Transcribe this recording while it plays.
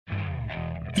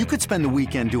You could spend the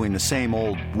weekend doing the same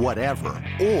old whatever,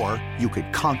 or you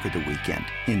could conquer the weekend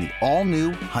in the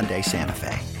all-new Hyundai Santa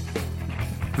Fe.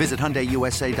 Visit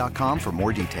HyundaiUSA.com for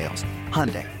more details.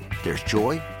 Hyundai, there's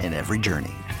joy in every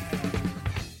journey.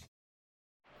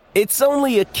 It's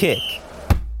only a kick,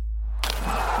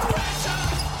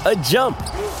 a jump,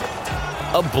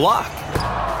 a block.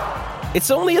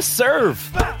 It's only a serve.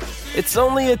 It's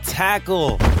only a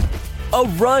tackle, a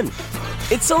run.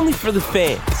 It's only for the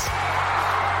fans.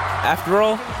 After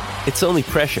all, it's only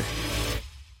pressure.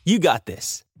 You got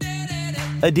this.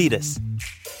 Adidas.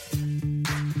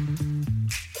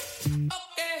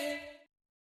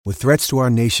 With threats to our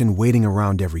nation waiting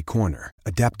around every corner,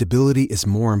 adaptability is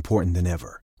more important than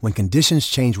ever. When conditions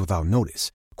change without notice,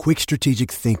 quick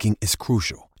strategic thinking is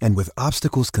crucial. And with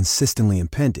obstacles consistently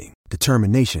impending,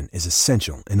 determination is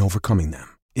essential in overcoming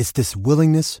them. It's this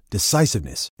willingness,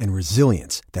 decisiveness, and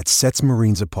resilience that sets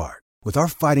Marines apart. With our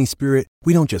fighting spirit,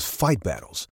 we don't just fight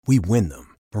battles, we win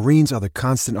them. Marines are the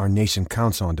constant our nation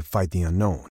counts on to fight the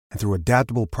unknown. And through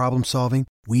adaptable problem solving,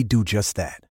 we do just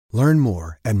that. Learn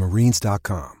more at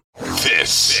marines.com.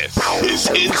 This is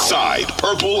Inside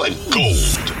Purple and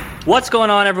Gold. What's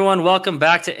going on, everyone? Welcome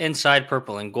back to Inside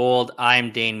Purple and Gold.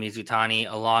 I'm Dane Mizutani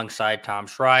alongside Tom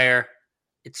Schreier.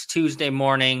 It's Tuesday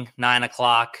morning, 9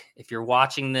 o'clock. If you're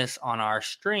watching this on our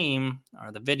stream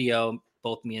or the video,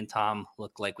 both me and Tom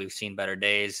look like we've seen better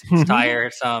days. It's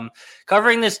tiresome.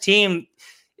 Covering this team,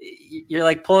 you're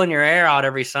like pulling your hair out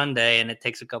every Sunday, and it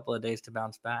takes a couple of days to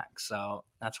bounce back. So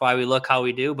that's why we look how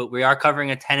we do. But we are covering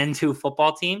a 10-2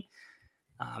 football team.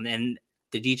 And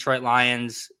the Detroit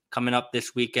Lions coming up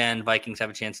this weekend. Vikings have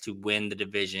a chance to win the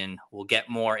division. We'll get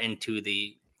more into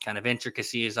the kind of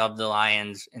intricacies of the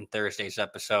Lions in Thursday's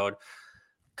episode.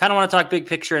 Kind of want to talk big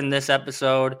picture in this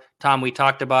episode. Tom, we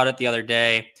talked about it the other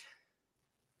day.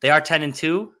 They are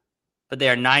 10-2, but they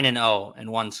are 9-0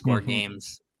 in one-score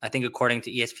games. I think according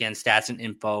to ESPN Stats and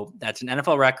Info, that's an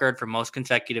NFL record for most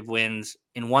consecutive wins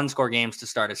in one-score games to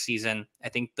start a season. I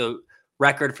think the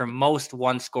record for most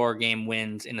one-score game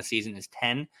wins in a season is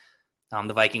 10.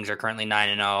 The Vikings are currently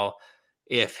 9-0.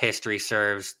 If history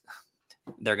serves,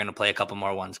 they're going to play a couple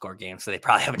more one-score games, so they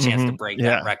probably have a chance to break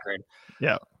that record.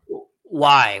 Yeah.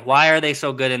 Why? Why are they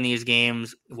so good in these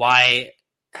games? Why?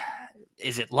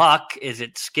 Is it luck? Is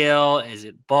it skill? Is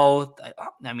it both?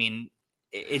 I mean,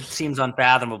 it seems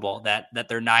unfathomable that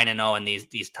they're 9-0 in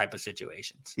these type of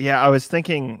situations. Yeah, I was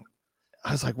thinking,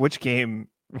 like, which game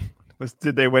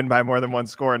did they win by more than one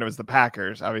score? And it was the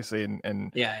Packers, obviously,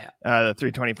 in the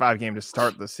 325 game to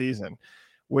start the season,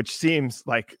 which seems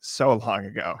like so long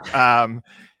ago.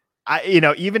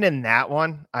 Even in that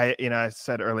one, I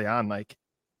said early on, like,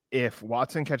 if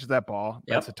Watson catches that ball,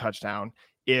 that's a touchdown.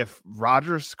 If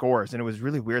Rodgers scores, and it was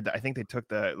really weird that I think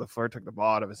LaFleur took the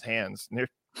ball out of his hands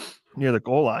near the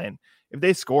goal line. If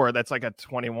they score, that's like a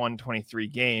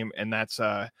 21-23 game, and that's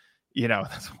that's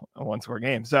a one-score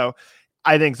game. So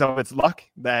I think some of it's luck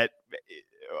that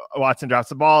Watson drops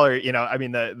the ball, or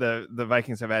the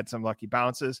Vikings have had some lucky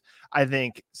bounces. I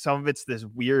think some of it's this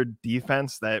weird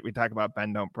defense that we talk about,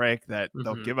 bend don't break, that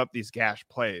they'll give up these gash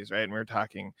plays, right? And we were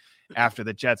talking after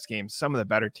the Jets game, some of the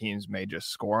better teams may just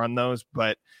score on those,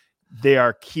 but they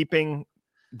are keeping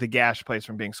the gash plays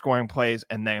from being scoring plays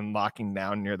and then locking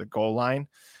down near the goal line.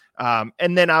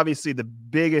 And then obviously the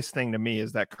biggest thing to me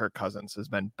is that Kirk Cousins has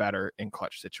been better in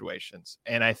clutch situations.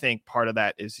 And I think part of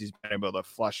that is he's been able to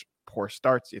flush poor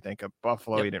starts. You think of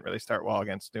Buffalo, he didn't really start well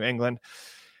against New England,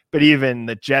 but even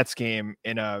the Jets game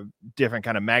in a different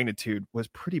kind of magnitude was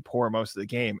pretty poor most of the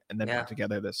game, and then put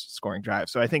together this scoring drive.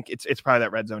 So I think it's probably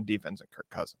that red zone defense and Kirk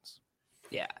Cousins.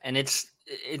 Yeah. And it's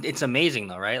amazing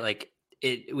though, right? Like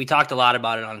we talked a lot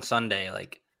about it on Sunday,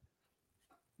 like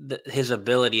his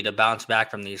ability to bounce back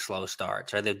from these slow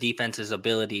starts, or the defense's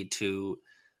ability to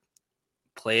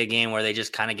play a game where they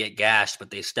just kind of get gashed, but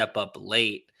they step up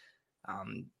late.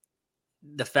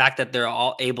 The fact that they're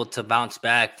all able to bounce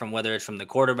back from, whether it's from the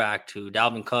quarterback to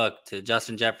Dalvin Cook to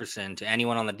Justin Jefferson to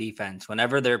anyone on the defense,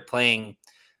 whenever they're playing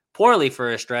poorly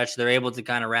for a stretch, they're able to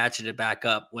kind of ratchet it back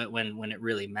up when it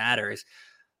really matters.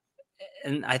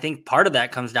 And I think part of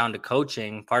that comes down to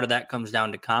coaching. Part of that comes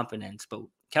down to confidence. But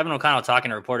Kevin O'Connell talking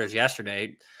to reporters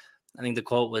yesterday, I think the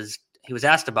quote was, he was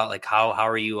asked about like,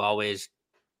 how do you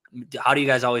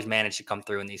guys always manage to come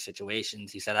through in these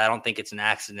situations? He said, I don't think it's an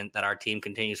accident that our team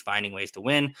continues finding ways to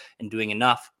win and doing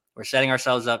enough. We're setting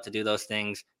ourselves up to do those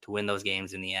things to win those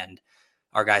games in the end.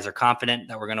 Our guys are confident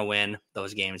that we're going to win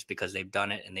those games because they've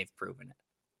done it and they've proven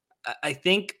it. I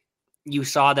think you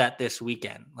saw that this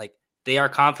weekend. Like, they are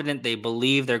confident. They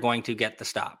believe they're going to get the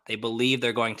stop. They believe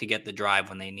they're going to get the drive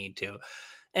when they need to.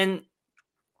 And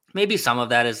maybe some of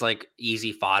that is like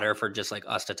easy fodder for just like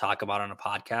us to talk about on a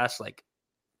podcast. Like,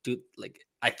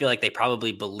 I feel like they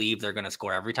probably believe they're going to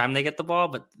score every time they get the ball,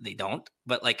 but they don't.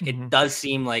 But like, it does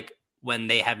seem like when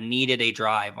they have needed a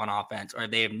drive on offense or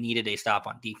they have needed a stop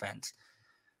on defense,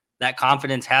 that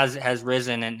confidence has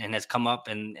risen and has come up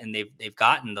and they've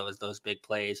gotten those big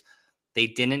plays. They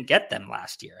didn't get them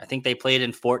last year. I think they played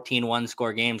in 14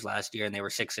 one-score games last year and they were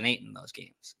 6-8 in those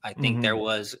games. I think there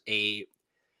was a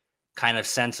kind of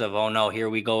sense of, oh no, here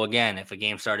we go again. If a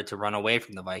game started to run away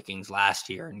from the Vikings last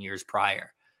year and years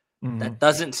prior, that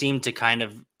doesn't seem to kind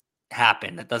of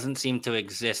happen. That doesn't seem to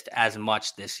exist as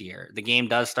much this year. The game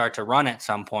does start to run at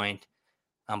some point,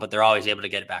 but they're always able to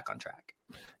get it back on track.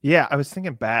 Yeah, I was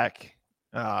thinking back.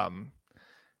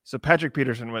 So Patrick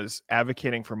Peterson was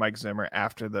advocating for Mike Zimmer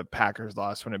after the Packers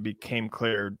loss. When it became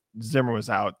clear Zimmer was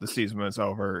out, the season was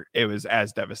over. It was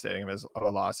as devastating of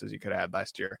a loss as you could have had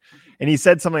last year. And he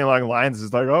said something along the lines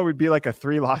is like, oh, we'd be like a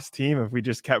 3-loss team if we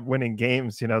just kept winning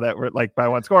games, that were like by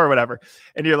one score or whatever.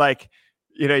 And you're like,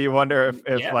 you wonder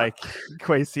if like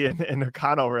Kwesi and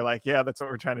O'Connell were like, yeah, that's what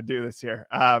we're trying to do this year.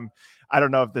 I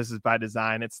don't know if this is by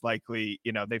design. It's likely,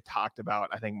 they've talked about,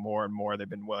 I think more and more, they've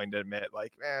been willing to admit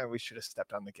like, we should have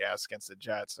stepped on the gas against the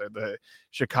Jets or the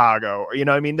Chicago, or,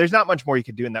 there's not much more you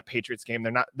could do in that Patriots game.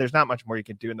 There's not much more you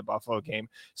could do in the Buffalo game.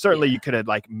 Certainly you could have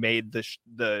like made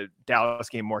the Dallas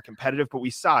game more competitive, but we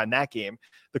saw in that game,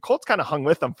 the Colts kind of hung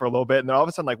with them for a little bit. And then all of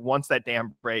a sudden, like once that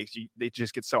dam breaks, they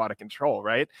just get so out of control.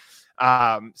 Right.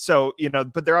 But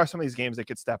there are some of these games that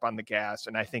could step on the gas,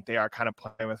 and I think they are kind of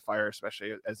playing with fire,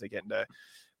 especially as they get into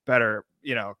better,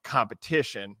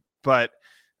 competition. But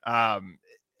I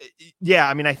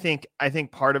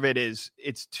think part of it is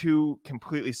it's two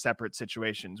completely separate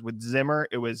situations. With Zimmer,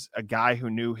 it was a guy who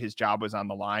knew his job was on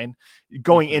the line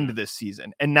going into this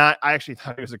season, and I actually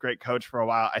thought he was a great coach for a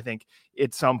while. I think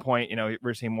at some point,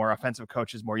 we're seeing more offensive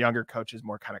coaches, more younger coaches,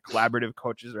 more kind of collaborative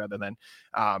coaches rather than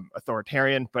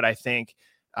authoritarian. But I think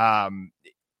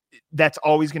that's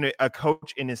always going to, a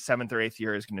coach in his 7th or 8th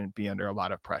year is going to be under a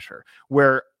lot of pressure,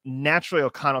 where naturally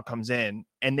O'Connell comes in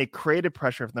and they created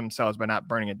pressure for themselves by not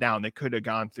burning it down. They could have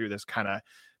gone through this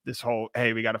whole,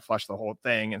 hey, we got to flush the whole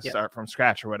thing and start from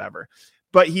scratch or whatever.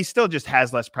 But he still just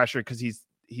has less pressure because he's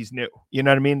new. You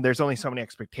know what I mean? There's only so many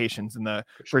expectations in the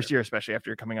first year, especially after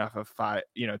you're coming off of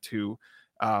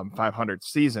 500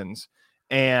 seasons.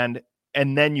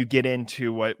 And then you get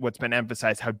into what's been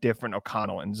emphasized, how different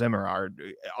O'Connell and Zimmer are,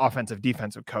 offensive,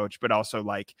 defensive coach, but also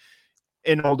like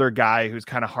an older guy who's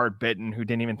kind of hard bitten, who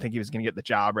didn't even think he was going to get the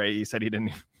job. Right. He said he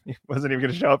wasn't even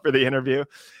going to show up for the interview,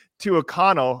 to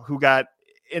O'Connell, who got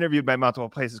interviewed by multiple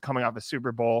places coming off a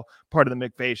Super Bowl, part of the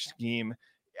McVay scheme,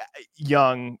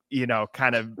 young,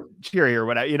 kind of cheery or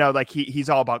whatever, like he's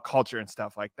all about culture and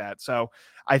stuff like that. So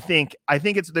I think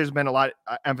there's been a lot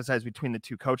emphasized between the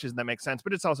two coaches, and that makes sense,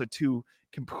 but it's also two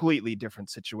completely different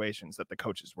situations that the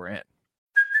coaches were in.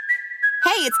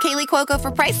 Hey, it's Kaylee Cuoco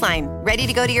for Priceline. Ready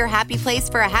to go to your happy place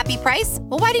for a happy price?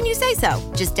 Well, why didn't you say so?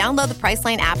 Just download the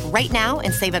Priceline app right now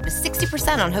and save up to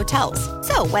 60% on hotels.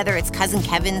 So whether it's Cousin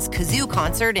Kevin's Kazoo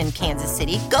Concert in Kansas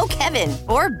City, go Kevin,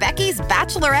 or Becky's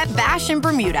Bachelorette Bash in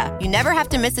Bermuda, you never have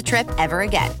to miss a trip ever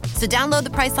again. So download the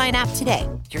Priceline app today.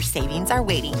 Your savings are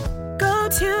waiting. Go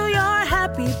to your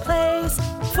happy place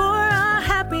for a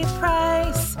happy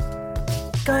price.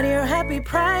 Go to your happy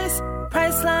price,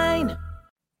 Priceline.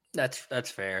 That's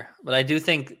fair. But I do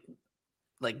think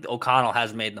like O'Connell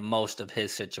has made the most of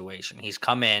his situation. He's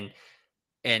come in,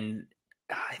 and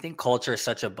I think culture is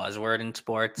such a buzzword in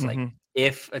sports. Like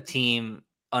if a team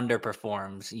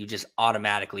underperforms, you just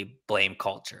automatically blame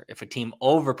culture. If a team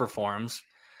overperforms,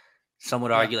 some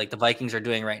would argue like the Vikings are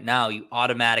doing right now, you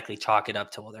automatically chalk it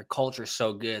up to, well, their culture is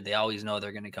so good. They always know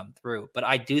they're going to come through. But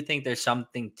I do think there's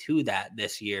something to that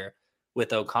this year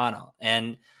with O'Connell.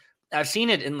 And I've seen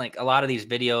it in like a lot of these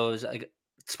videos. Like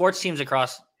sports teams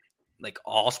across like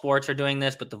all sports are doing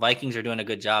this, but the Vikings are doing a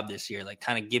good job this year, like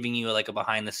kind of giving you like a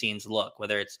behind the scenes look,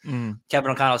 whether it's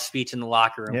Kevin O'Connell's speech in the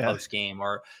locker room post game,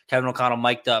 or Kevin O'Connell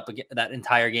mic'd up that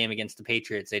entire game against the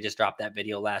Patriots. They just dropped that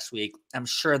video last week. I'm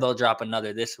sure they'll drop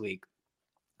another this week.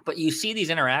 But you see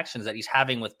these interactions that he's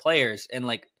having with players, and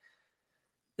like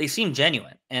they seem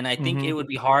genuine. And I think it would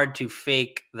be hard to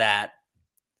fake that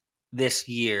this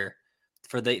year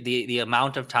for the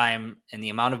amount of time and the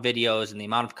amount of videos and the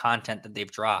amount of content that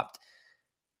they've dropped.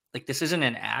 Like this isn't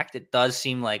an act. It does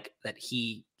seem like that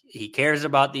he cares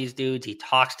about these dudes. He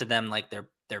talks to them like they're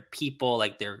people,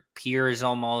 like they're peers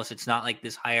almost. It's not like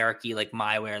this hierarchy, like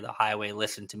my way or the highway,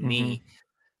 listen to me.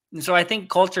 And so I think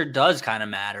culture does kind of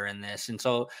matter in this. And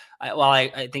so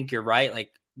I think you're right.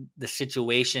 Like the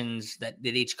situations that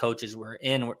each coaches were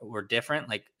in were different.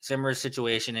 Like Zimmer's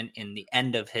situation in the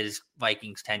end of his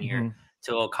Vikings tenure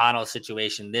to O'Connell's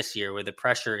situation this year, where the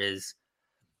pressure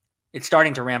it's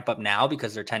starting to ramp up now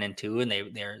because they're 10-2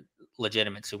 and they're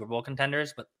legitimate Super Bowl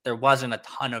contenders, but there wasn't a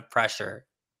ton of pressure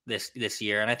this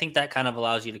year. And I think that kind of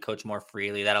allows you to coach more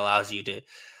freely. That allows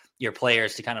your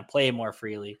players to kind of play more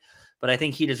freely. But I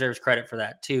think he deserves credit for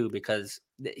that too, because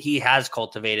he has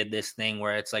cultivated this thing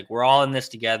where it's like, we're all in this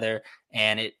together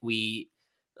and we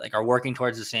like are working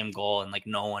towards the same goal, and like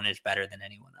no one is better than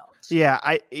anyone else. Yeah,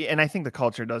 I think the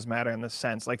culture does matter in this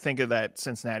sense. Like, think of that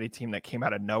Cincinnati team that came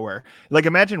out of nowhere. Like,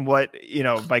 imagine what,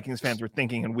 Vikings fans were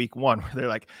thinking in week 1, where they're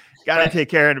like, got to take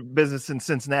care of business in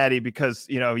Cincinnati because,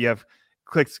 you have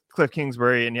Cliff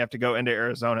Kingsbury and you have to go into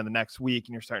Arizona the next week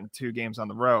and you're starting 2 games on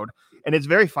the road. And it's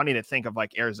very funny to think of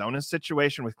like Arizona's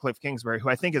situation with Cliff Kingsbury, who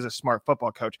I think is a smart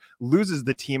football coach, loses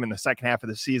the team in the second half of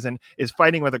the season, is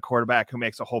fighting with a quarterback who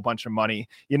makes a whole bunch of money.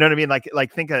 You know what I mean?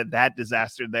 Like think of that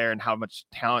disaster there and how much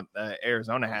talent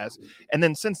Arizona has. And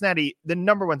then Cincinnati, the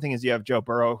number one thing is you have Joe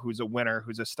Burrow, who's a winner,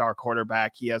 who's a star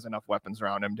quarterback. He has enough weapons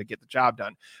around him to get the job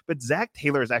done. But Zach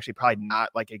Taylor is actually probably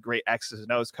not like a great X's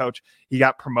and O's coach. He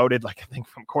got promoted, like I think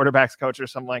from quarterbacks coach or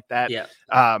something like that. Yeah.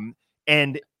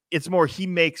 And it's more, he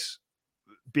makes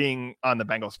being on the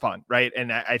Bengals fun, right?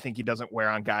 And I think he doesn't wear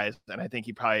on guys, and I think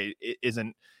he probably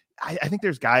isn't. I think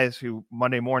there's guys who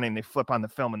Monday morning they flip on the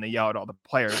film and they yell at all the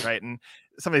players, right? And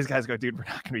some of these guys go, dude, we're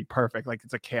not going to be perfect. Like,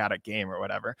 it's a chaotic game or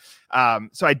whatever.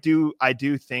 So I do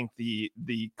think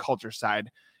the culture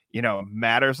side,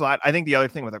 matters a lot. I think the other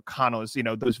thing with O'Connell is,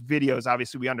 those videos,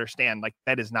 obviously we understand like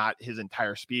that is not his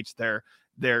entire speech.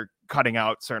 They're cutting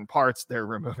out certain parts. They're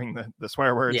removing the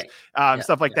swear words,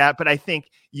 stuff like that. But I think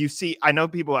I know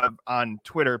people have on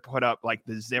Twitter put up like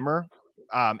the Zimmer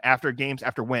after games,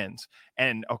 after wins,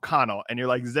 and O'Connell, and you're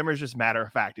like, Zimmer's just matter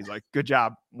of fact. He's like, good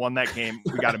job, won that game.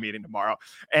 We got a meeting tomorrow.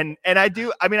 And I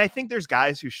think there's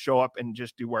guys who show up and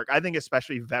just do work. I think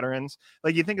especially veterans,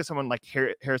 like you think of someone like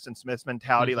Harrison Smith's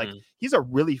mentality, like he's a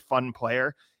really fun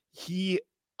player.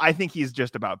 I think he's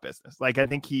just about business. Like, I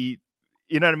think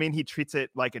you know what I mean? He treats it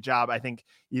like a job. I think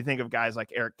you think of guys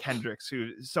like Eric Kendricks,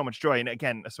 who's so much joy, and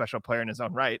again, a special player in his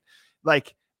own right.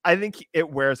 Like, I think it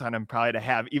wears on him probably to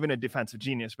have even a defensive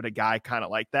genius, but a guy kind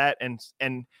of like that.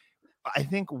 And I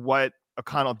think what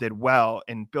O'Connell did well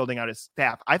in building out his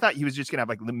staff, I thought he was just going to have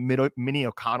like the mini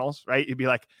O'Connells, right? You'd be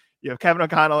like, Kevin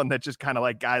O'Connell, and that's just kind of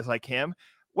like guys like him.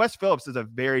 Wes Phillips is a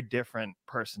very different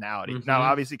personality. Now,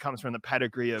 obviously comes from the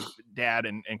pedigree of dad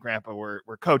and grandpa were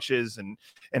coaches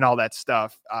and all that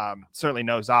stuff. Certainly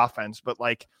knows offense, but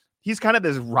like, he's kind of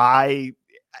this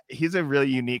he's a really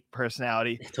unique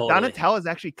personality. Totally. Donatell is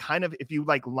actually kind of, if you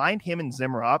like lined him and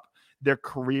Zimmer up, their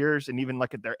careers and even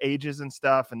look at their ages and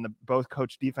stuff, and both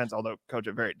coach defense, although coach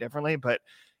it very differently, but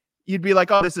you'd be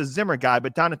like, oh, this is Zimmer guy,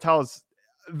 but Donatell is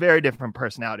very different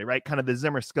personality, right? Kind of the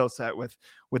Zimmer skill set with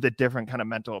a different kind of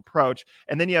mental approach.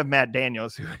 And then you have Matt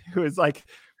Daniels, who is like,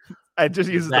 I just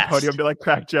uses the podium to like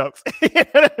crack jokes. You know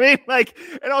what I mean? Like,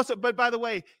 and also, but by the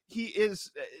way, he is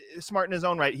smart in his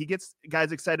own right. He gets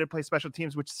guys excited to play special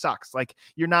teams, which sucks. Like,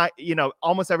 you're not,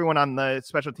 almost everyone on the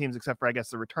special teams, except for I guess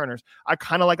the returners, are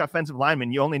kind of like offensive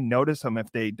linemen. You only notice them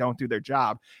if they don't do their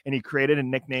job. And he created a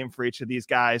nickname for each of these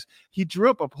guys. He drew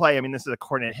up a play. I mean, this is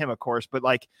according to him, of course, but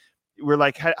like, we're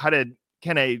like, how did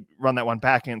Kenny run that one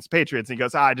back against Patriots? And he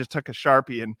goes, I just took a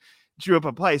Sharpie and drew up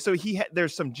a play. So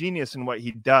there's some genius in what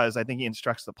he does. I think he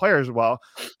instructs the players well,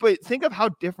 but think of how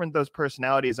different those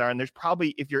personalities are. And there's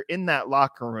probably, if you're in that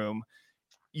locker room,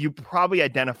 you probably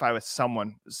identify with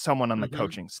someone on the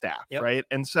coaching staff. Yep. Right.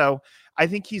 And so I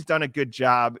think he's done a good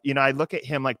job. I look at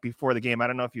him like before the game. I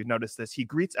don't know if you've noticed this. He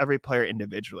greets every player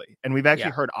individually, and we've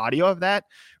actually heard audio of that.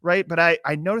 Right. But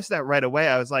I noticed that right away.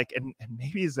 I was like, and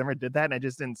maybe Zimmer did that and I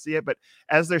just didn't see it, but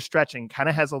as they're stretching, kind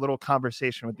of has a little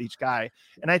conversation with each guy.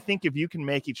 And I think if you can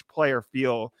make each player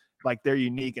feel like they're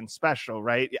unique and special,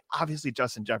 right? Obviously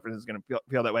Justin Jefferson is going to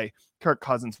feel that way. Kirk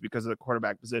Cousins, because of the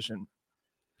quarterback position,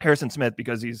 Harrison Smith,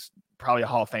 because he's probably a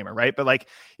Hall of Famer, right? But like,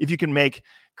 if you can make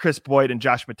Chris Boyd and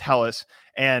Josh Metellus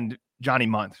and Johnny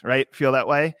Munt, right, feel that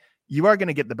way, you are going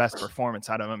to get the best performance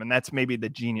out of him. And that's maybe the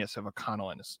genius of O'Connell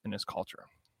in his culture.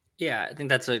 Yeah, I think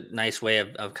that's a nice way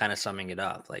of kind of summing it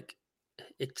up. Like,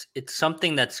 it's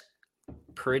something that's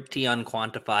pretty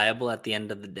unquantifiable at the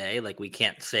end of the day. Like, we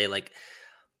can't say like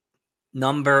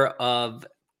number of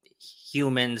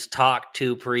humans talk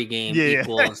to pregame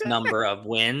equals number of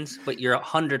wins, but you're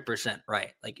 100%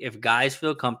 right. Like, if guys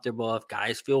feel comfortable, if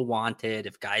guys feel wanted,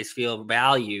 if guys feel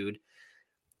valued,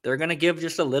 they're going to give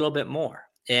just a little bit more.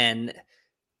 And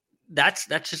that's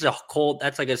just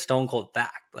that's like a stone cold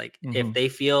fact. Like if they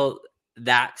feel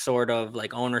that sort of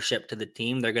like ownership to the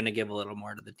team, they're going to give a little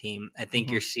more to the team. I think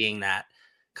you're seeing that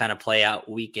kind of play out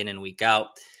week in and week out.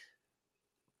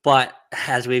 But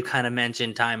as we've kind of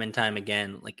mentioned time and time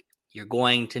again, like you're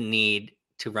going to need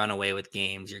to run away with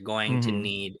games. You're going to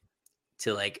need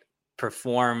to like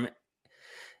perform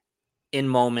in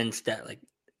moments that like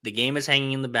the game is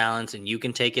hanging in the balance and you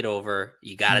can take it over.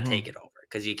 You got to take it over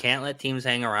because you can't let teams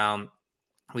hang around.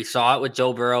 We saw it with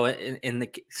Joe Burrow in the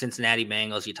Cincinnati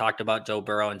Bengals. You talked about Joe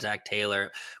Burrow and Zach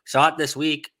Taylor. We saw it this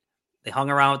week. They hung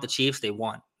around with the Chiefs. They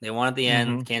won. They won at the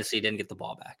end. Kansas City didn't get the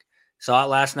ball back. Saw it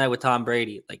last night with Tom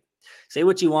Brady. Like, say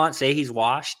what you want. Say he's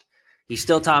washed. He's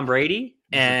still Tom Brady.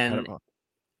 And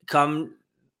come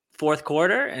fourth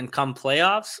quarter and come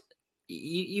playoffs,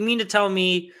 you mean to tell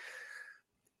me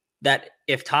that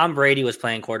if Tom Brady was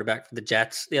playing quarterback for the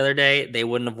Jets the other day, they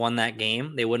wouldn't have won that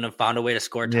game? They wouldn't have found a way to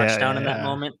score a touchdown in that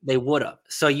moment? They would have.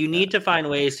 So you need to find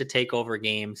ways to take over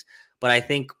games. But I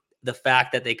think the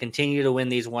fact that they continue to win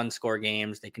these one-score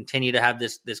games, they continue to have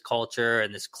this culture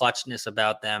and this clutchness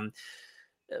about them,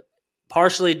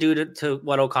 partially due to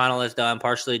what O'Connell has done,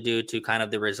 partially due to kind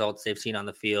of the results they've seen on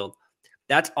the field.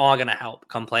 That's all going to help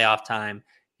come playoff time.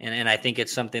 And I think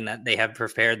it's something that they have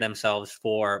prepared themselves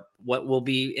for what will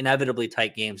be inevitably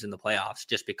tight games in the playoffs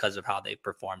just because of how they've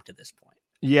performed to this point.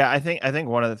 Yeah, I think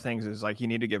one of the things is like you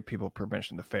need to give people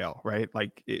permission to fail, right?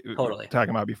 Like totally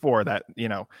talking about before that,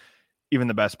 even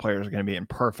the best players are going to be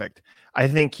imperfect. I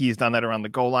think he's done that around the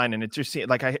goal line, and it just seems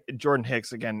like Jordan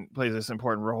Hicks again plays this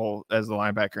important role as the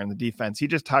linebacker in the defense. He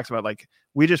just talks about like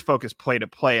we just focus play to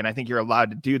play, and I think you're allowed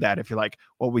to do that if you're like,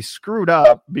 well, we screwed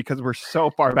up because we're so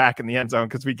far back in the end zone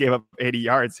because we gave up 80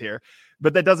 yards here.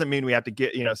 But that doesn't mean we have to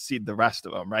get, seed the rest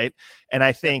of them. Right. And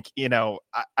I think,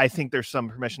 I think there's some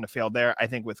permission to fail there. I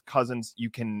think with Cousins,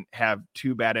 you can have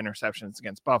 2 bad interceptions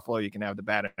against Buffalo. You can have the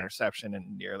bad interception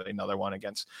and nearly another one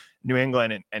against New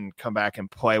England and come back and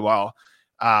play well.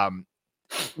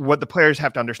 What the players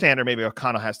have to understand, or maybe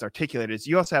O'Connell has to articulate, is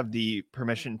you also have the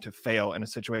permission to fail in a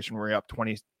situation where you're up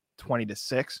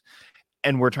 20-6.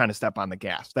 And we're trying to step on the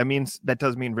gas. That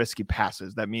does mean risky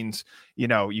passes. That means,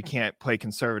 you can't play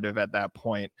conservative at that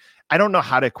point. I don't know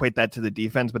how to equate that to the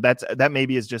defense, but that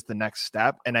maybe is just the next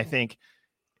step. And I think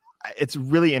it's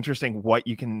really interesting what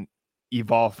you can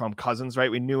evolve from Cousins,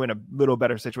 right? We knew in a little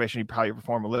better situation, he'd probably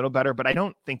perform a little better, but I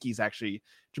don't think he's actually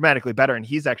dramatically better. And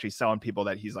he's actually selling people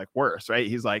that he's like worse, right?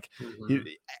 He's like,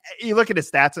 you look at his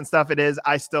stats and stuff,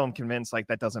 I still am convinced like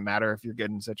that doesn't matter if you're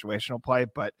good in situational play,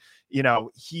 but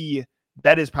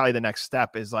that is probably the next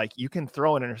step is like you can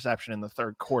throw an interception in the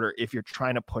third quarter if you're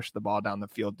trying to push the ball down the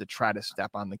field to try to step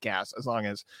on the gas, as long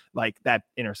as like that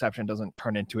interception doesn't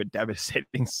turn into a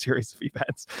devastating series of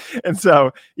events. And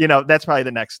so, that's probably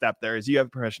the next step there is you have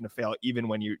permission to fail even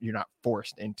when you're not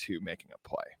forced into making a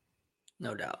play.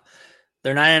 No doubt.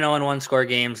 They're 9-0 in one-score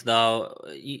games, though.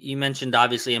 You mentioned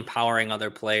obviously empowering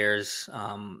other players.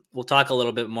 We'll talk a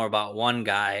little bit more about one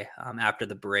guy after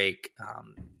the break.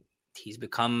 He's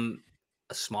become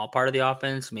a small part of the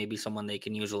offense, maybe someone they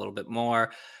can use a little bit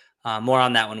more. More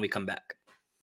on that when we come back.